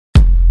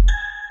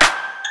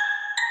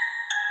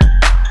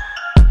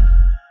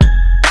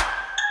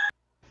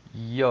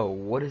Yo,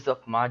 what is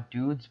up, my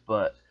dudes?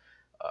 But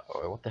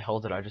what the hell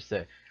did I just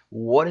say?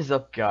 What is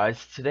up,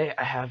 guys? Today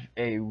I have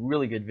a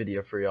really good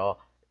video for y'all.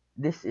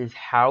 This is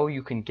how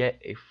you can get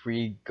a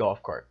free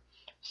golf cart.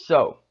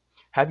 So,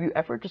 have you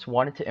ever just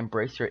wanted to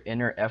embrace your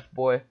inner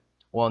F-boy?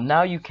 Well,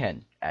 now you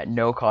can, at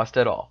no cost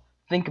at all.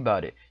 Think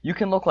about it. You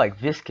can look like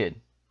this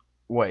kid.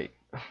 Wait,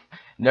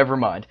 never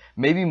mind.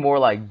 Maybe more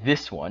like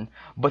this one.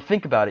 But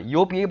think about it.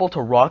 You'll be able to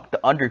rock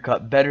the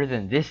undercut better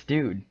than this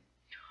dude.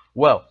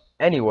 Well,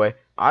 anyway,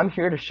 I'm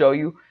here to show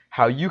you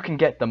how you can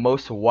get the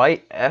most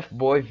white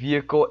F-boy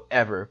vehicle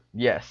ever.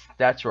 Yes,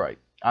 that's right.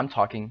 I'm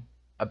talking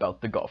about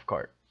the golf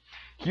cart.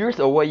 Here's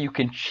a way you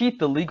can cheat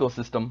the legal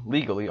system,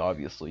 legally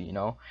obviously, you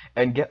know,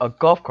 and get a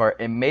golf cart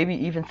and maybe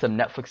even some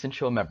Netflix and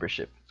chill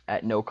membership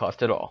at no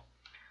cost at all.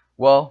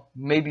 Well,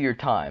 maybe your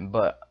time,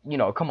 but, you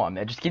know, come on,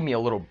 man, just give me a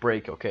little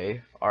break,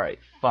 okay? Alright,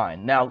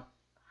 fine. Now,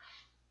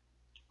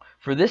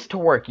 for this to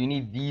work, you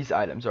need these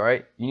items,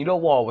 alright? You need a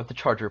wall with the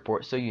charger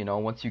port, so you know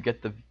once you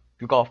get the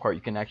golf cart,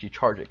 you can actually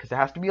charge it, because it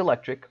has to be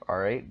electric,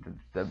 alright?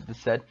 That's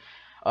said.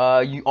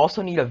 You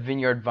also need a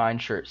Vineyard Vine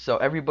shirt, so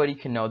everybody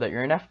can know that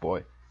you're an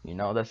F-boy. You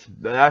know,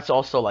 that's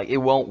also, like, it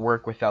won't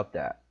work without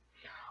that.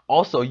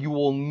 Also, you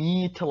will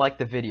need to like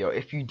the video.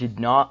 If you do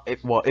not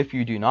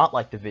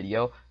like the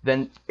video,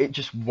 then it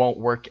just won't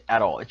work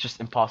at all. It's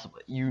just impossible.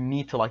 You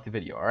need to like the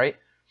video, alright?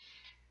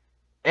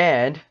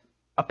 And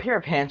a pair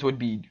of hands would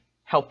be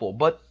helpful,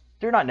 but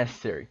they're not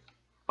necessary.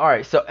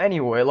 Alright, so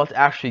anyway, let's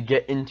actually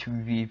get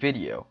into the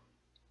video.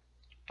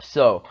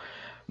 So,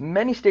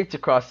 many states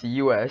across the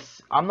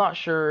US, I'm not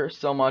sure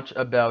so much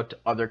about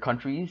other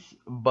countries,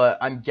 but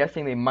I'm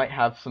guessing they might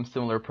have some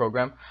similar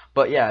program.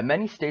 But yeah,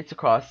 many states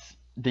across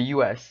the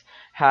US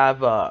have,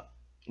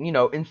 you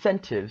know,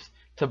 incentives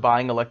to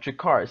buying electric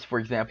cars. For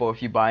example,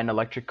 if you buy an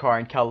electric car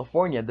in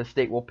California, the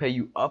state will pay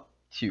you up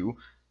to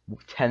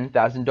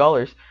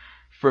 $10,000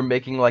 for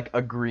making like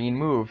a green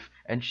move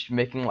and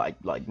making like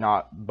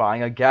not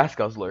buying a gas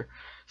guzzler.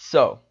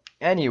 So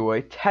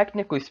anyway,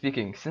 technically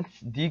speaking, since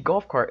the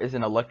golf cart is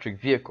an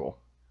electric vehicle,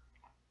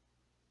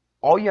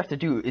 all you have to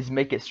do is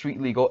make it street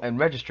legal and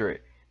register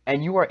it,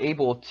 and you are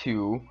able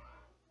to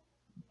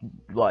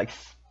like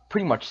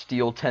pretty much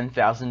steal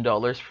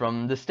 $10,000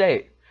 from the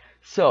state.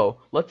 So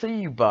let's say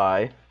you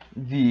buy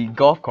the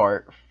golf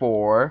cart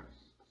for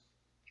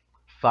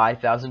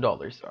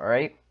 $5,000,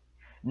 alright?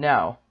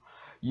 Now,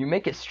 you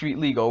make it street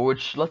legal,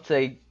 which, let's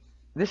say,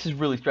 this is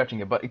really stretching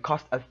it, but it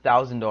costs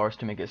 $1,000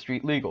 to make it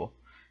street legal.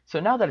 So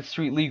now that it's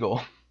street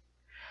legal,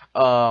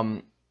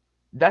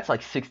 that's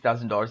like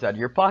 $6,000 out of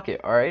your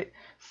pocket, alright?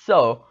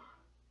 So,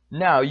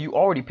 now you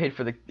already paid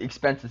for the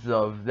expenses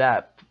of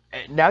that.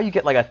 Now you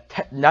get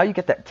like now you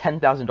get that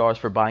 $10,000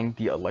 for buying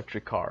the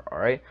electric car,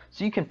 alright?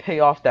 So you can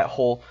pay off that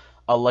whole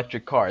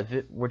electric car,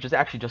 which is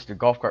actually just a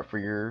golf cart for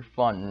your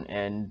fun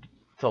and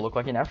to look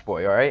like an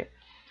F-boy, alright?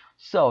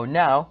 So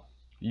now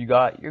you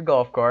got your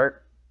golf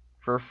cart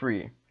for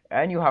free,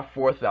 and you have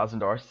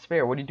 $4,000 to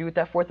spare. What do you do with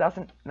that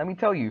 $4,000? Let me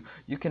tell you.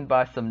 You can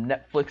buy some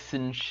Netflix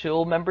and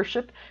chill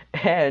membership,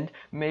 and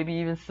maybe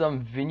even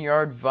some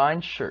Vineyard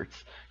Vine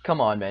shirts. Come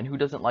on, man, who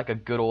doesn't like a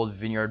good old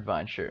Vineyard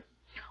Vine shirt?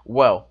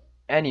 Well,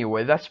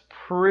 anyway, that's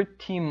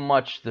pretty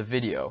much the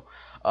video.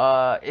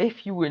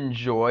 If you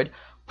enjoyed,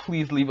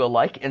 please leave a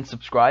like and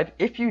subscribe.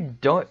 If you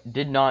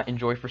did not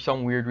enjoy for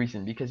some weird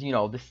reason, because you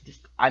know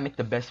I make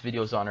the best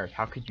videos on earth.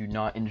 How could you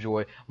not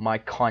enjoy my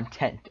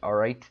content? All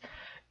right.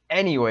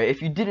 Anyway,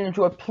 if you didn't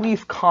enjoy,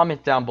 please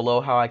comment down below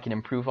how I can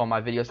improve on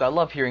my videos. I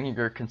love hearing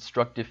your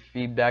constructive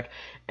feedback,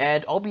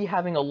 and I'll be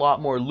having a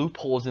lot more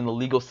loopholes in the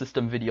legal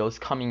system videos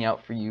coming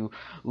out for you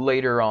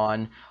later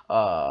on.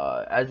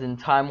 As in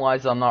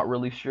time-wise, I'm not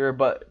really sure,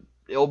 but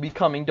it'll be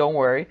coming, don't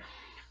worry.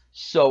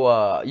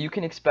 So, you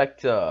can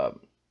expect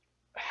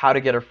how to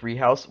get a free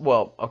house.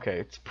 Well, okay,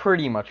 it's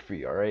pretty much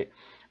free, alright?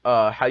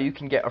 How you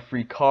can get a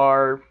free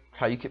car,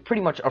 how you can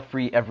pretty much a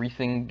free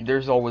everything.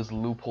 There's always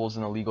loopholes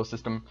in the legal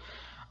system.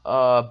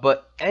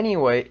 But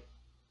anyway,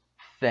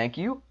 thank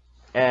you,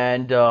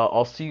 and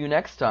I'll see you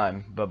next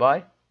time.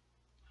 Bye-bye.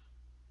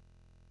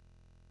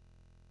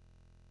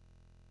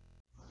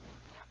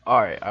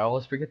 Alright, I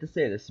always forget to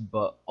say this,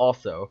 but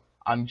also,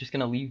 I'm just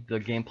gonna leave the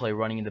gameplay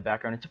running in the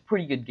background. It's a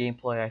pretty good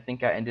gameplay. I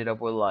think I ended up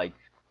with like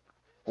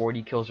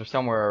 40 kills or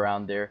somewhere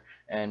around there,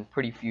 and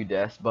pretty few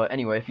deaths. But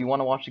anyway, if you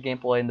want to watch the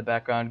gameplay in the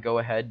background, go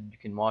ahead, you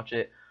can watch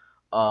it.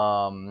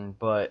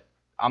 But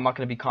I'm not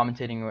gonna be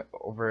commentating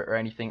over it or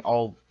anything.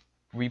 I'll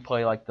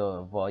replay like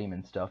the volume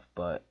and stuff.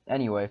 But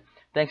anyway,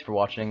 thanks for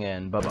watching,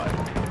 and bye bye.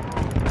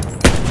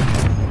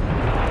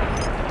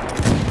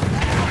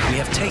 We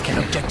have taken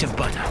objective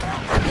butter.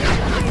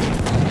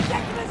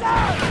 Objective is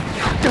out!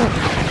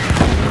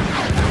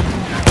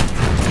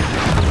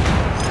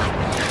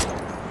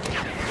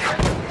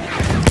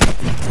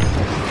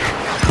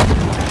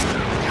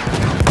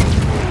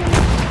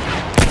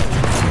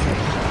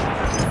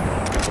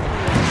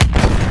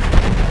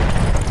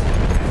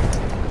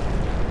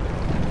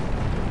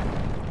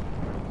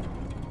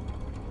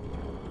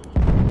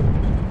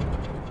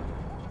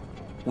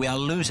 We are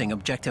losing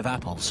objective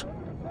apples.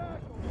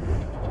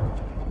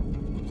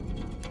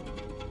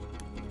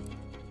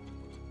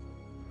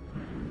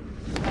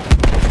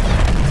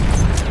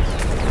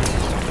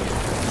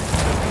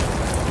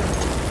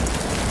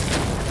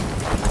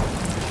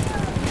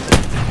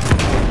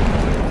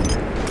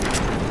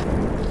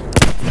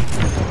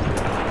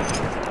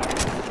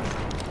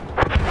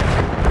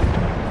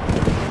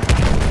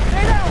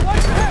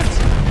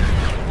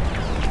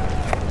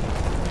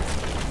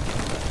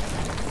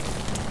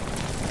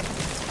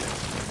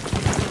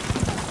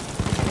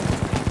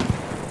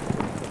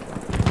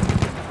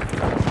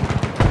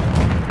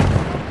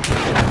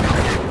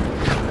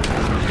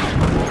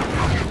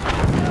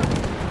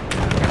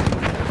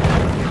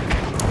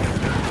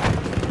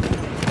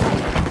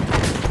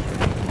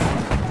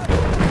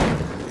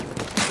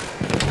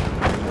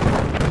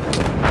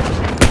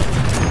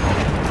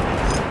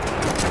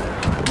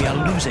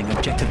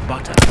 objective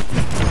butter.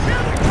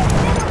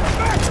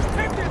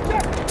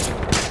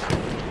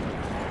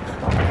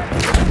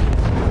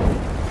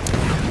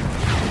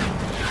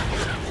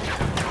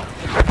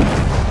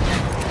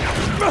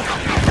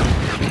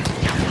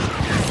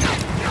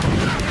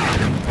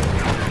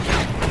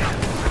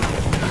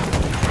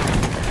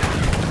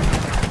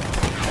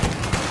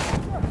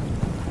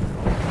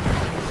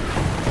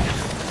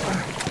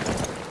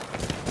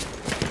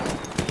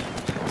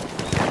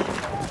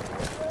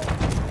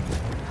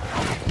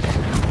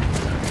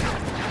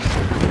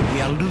 We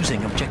are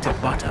losing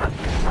objective butter.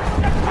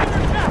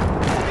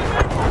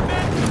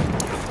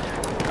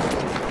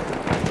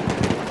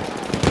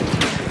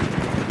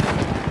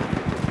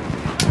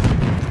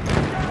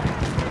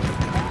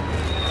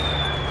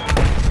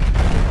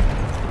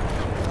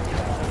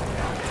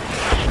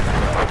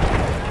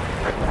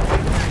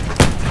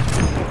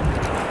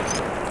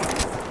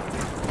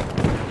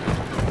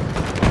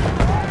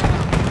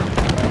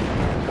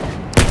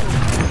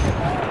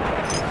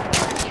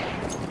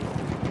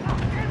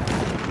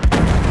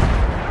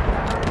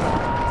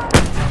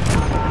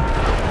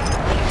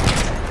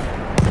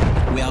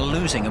 We are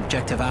losing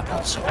objective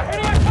apples.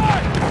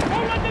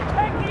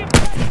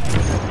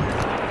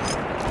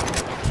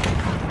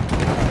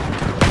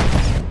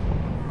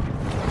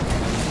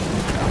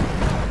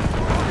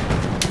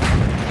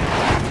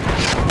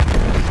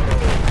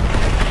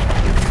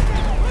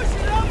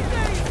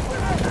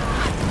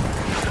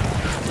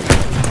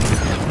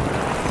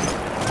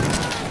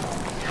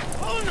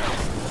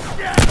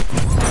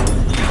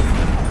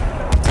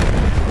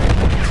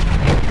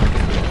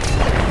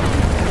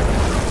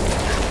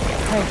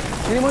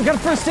 Anyone got a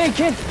first aid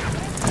kit?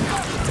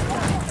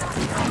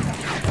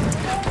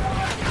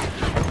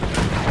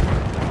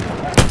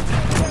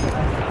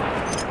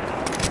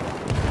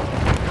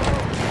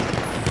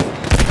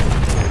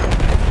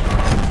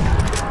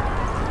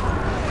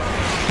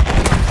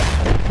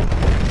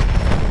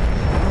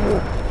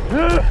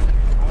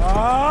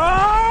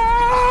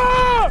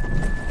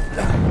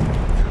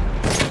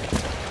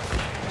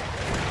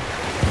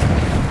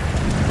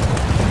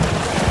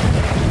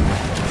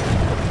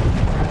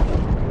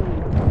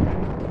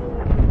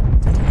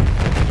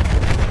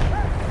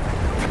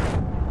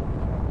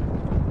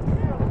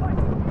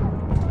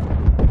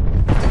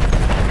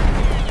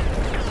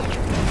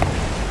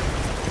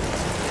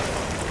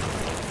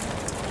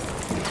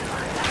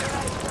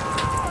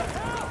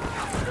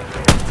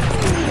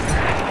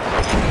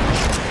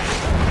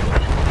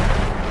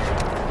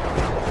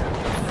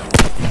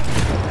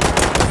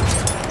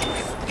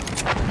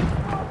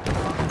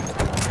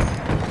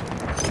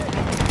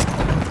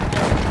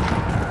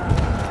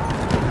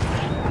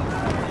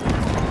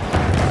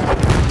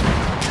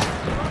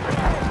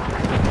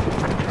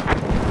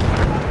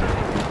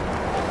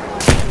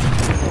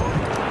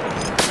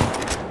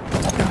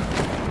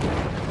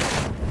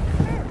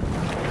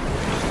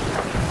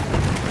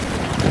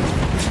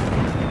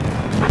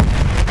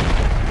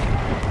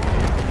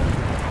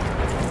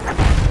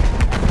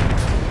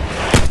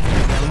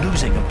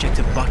 Losing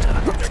objective butter.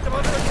 Objective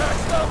under attack!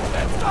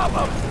 Stop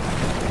them!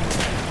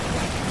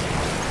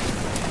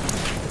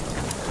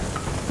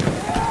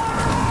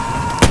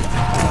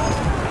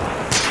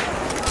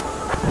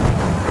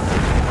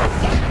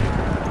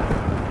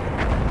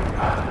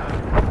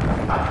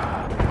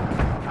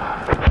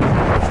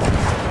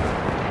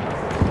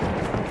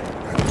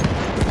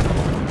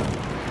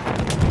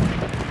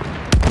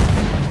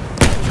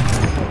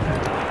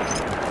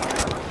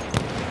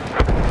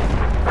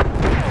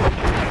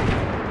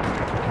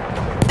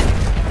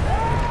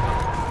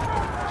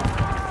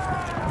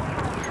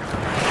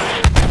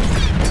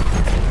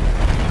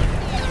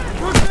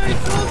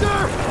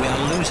 We are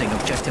losing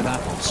objective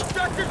apples.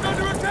 Objectives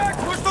under attack!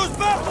 Push those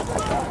back!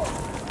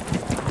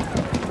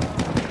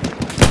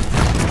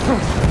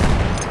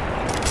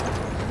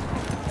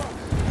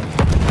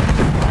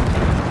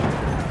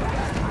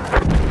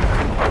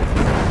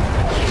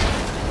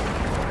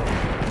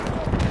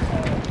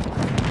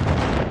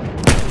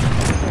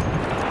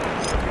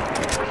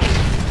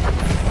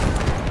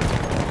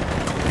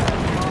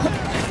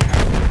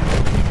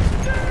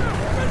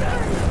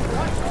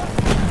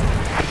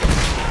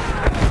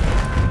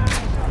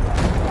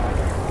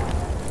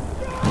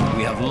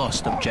 We have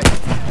lost objective.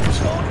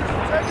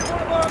 Taking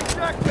one of our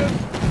objectives!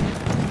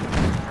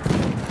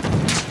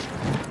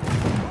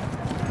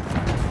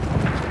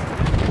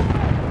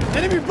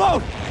 Enemy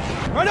boat!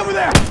 Right over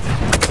there!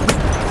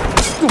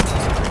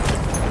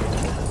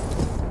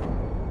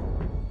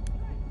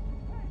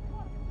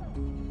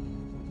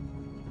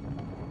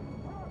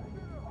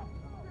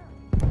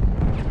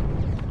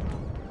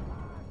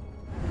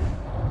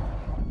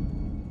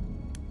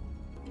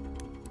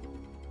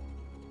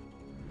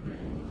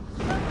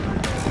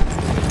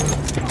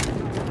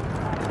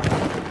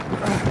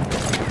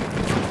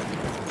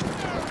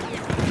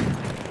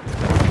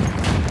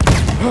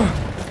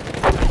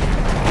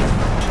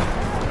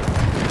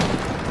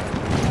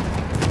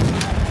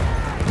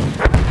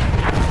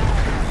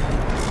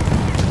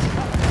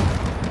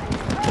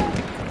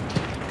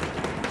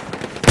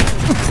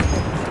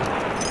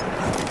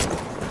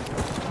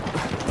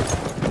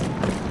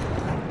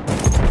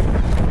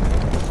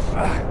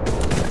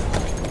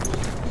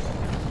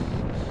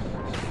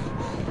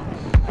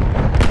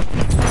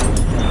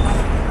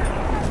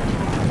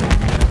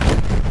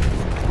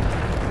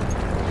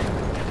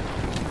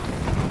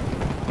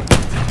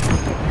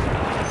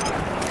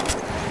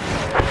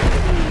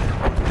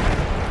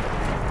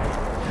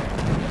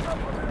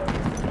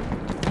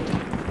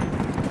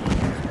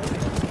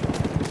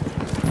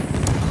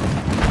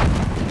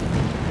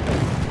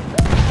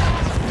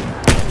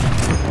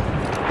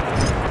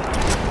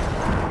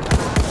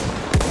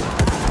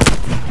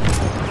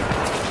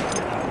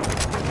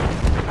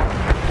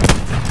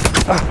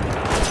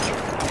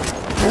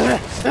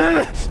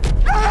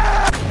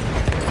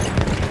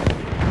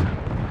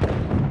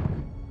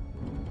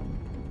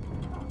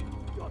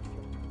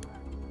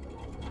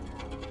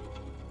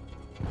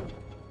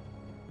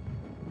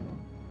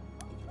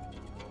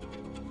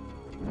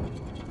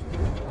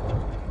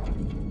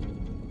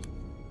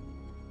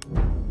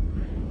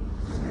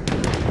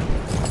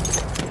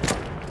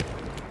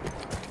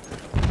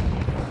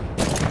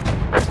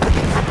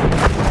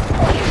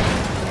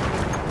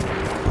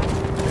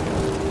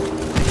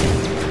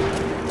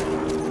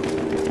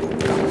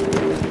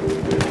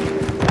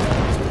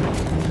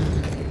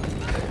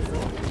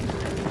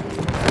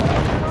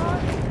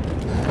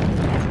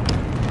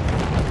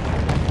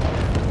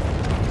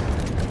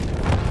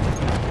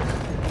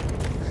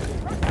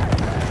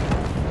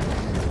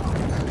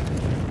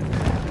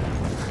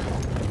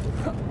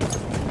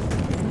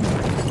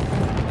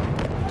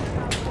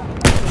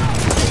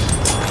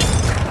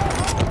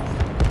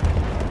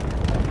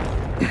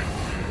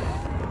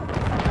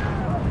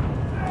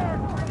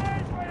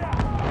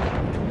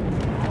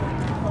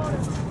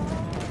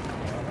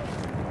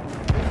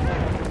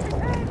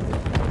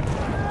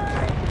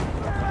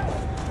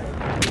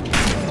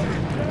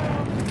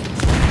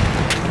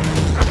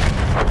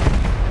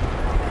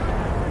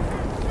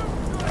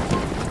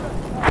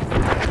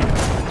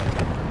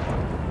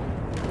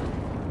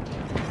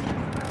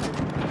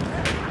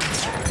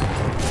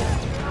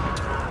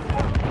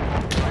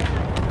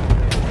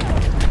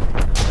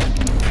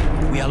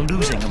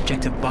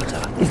 objective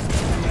butter.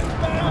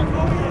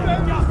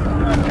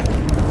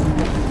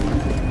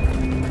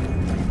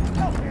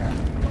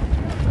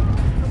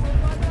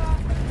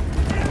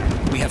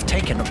 We have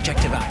taken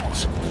objective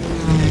apples.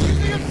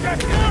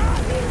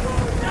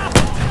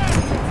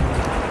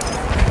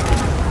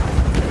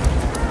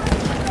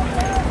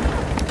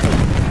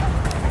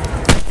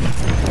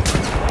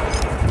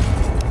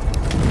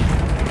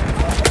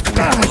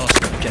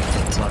 Lost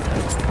objective butter.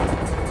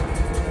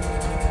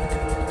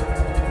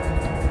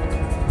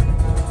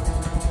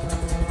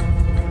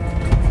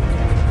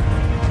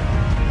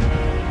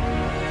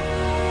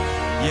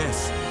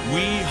 Yes,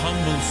 we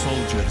humble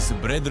soldiers,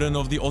 brethren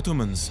of the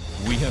Ottomans,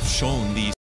 we have shown these